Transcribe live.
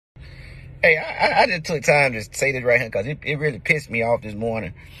Hey, I just took time to say this right here because it really pissed me off this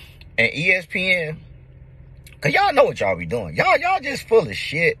morning. And ESPN, because y'all know what y'all be doing. Y'all just full of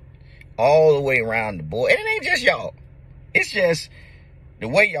shit all the way around the board. And it ain't just y'all. It's just the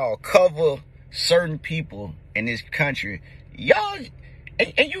way y'all cover certain people in this country. Y'all,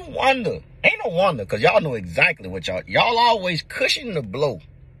 and you wonder, ain't no wonder, because y'all know exactly what y'all always cushion the blow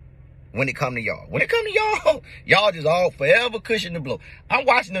when it come to y'all. When it come to y'all, y'all just all forever cushion the blow. I'm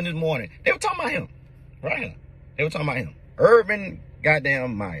watching them this morning. They were talking about him. Right here. They were talking about him. Urban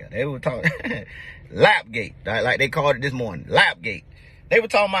goddamn Meyer. They were talking Lapgate. Like they called it this morning. Lapgate. They were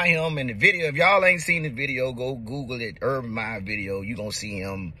talking about him in the video. If y'all ain't seen the video, go Google it. Urban Meyer video. You gonna see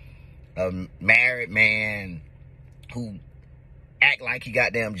him, a married man who act like he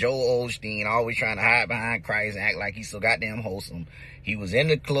goddamn Joel Osteen, always trying to hide behind Christ and act like he's so goddamn wholesome. He was in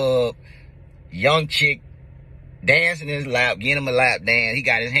the club, young chick, dancing in his lap, getting him a lap dance. He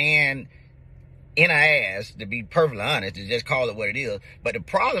got his hand in her ass, to be perfectly honest, to just call it what it is. But the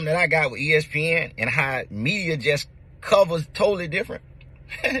problem that I got with ESPN and how media just covers totally different.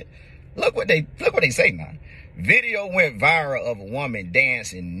 Look what they say now. Video went viral of a woman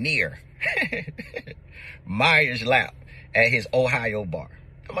dancing near Meyers' lap at his Ohio bar.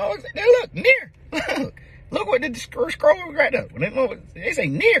 Come on, look, near. Look what the scroll right up. They say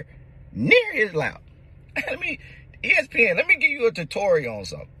near his lap. I mean, ESPN, let me give you a tutorial on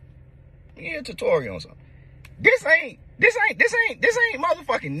something. This ain't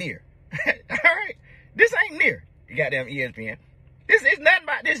motherfucking near. All right? This ain't near. You goddamn ESPN. This is nothing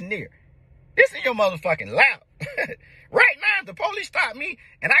about this near. This is your motherfucking lap. Right now, if the police stop me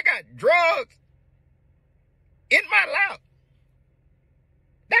and I got drugs in my lap,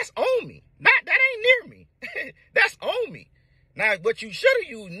 that's on me. That ain't near me. That's on me. Now, what you should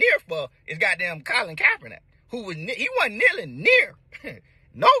have used near for is goddamn Colin Kaepernick, he wasn't nearly near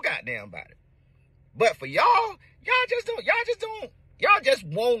no goddamn body. But for y'all just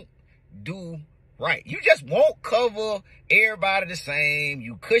won't do right. You just won't cover everybody the same.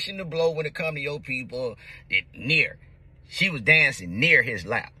 You cushion the blow when it come to your people. Near. She was dancing near his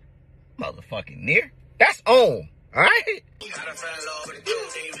lap. Motherfucking near. That's on. All right? You gotta fall in love with a good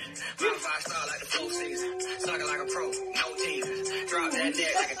demon. I'm a 5-star like the full season. Sucking like a pro, no teasers. Drop that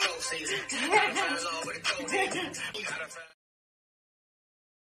neck like a cold season. You gotta fall in love with a good demon.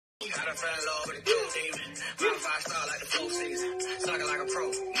 You gotta fall in love with a good demon. I'm a 5-star like the full season. Sucking like a pro,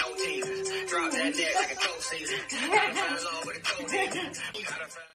 no teasers. Drop that neck like a cold season. You gotta fall in love with a good demon. You gotta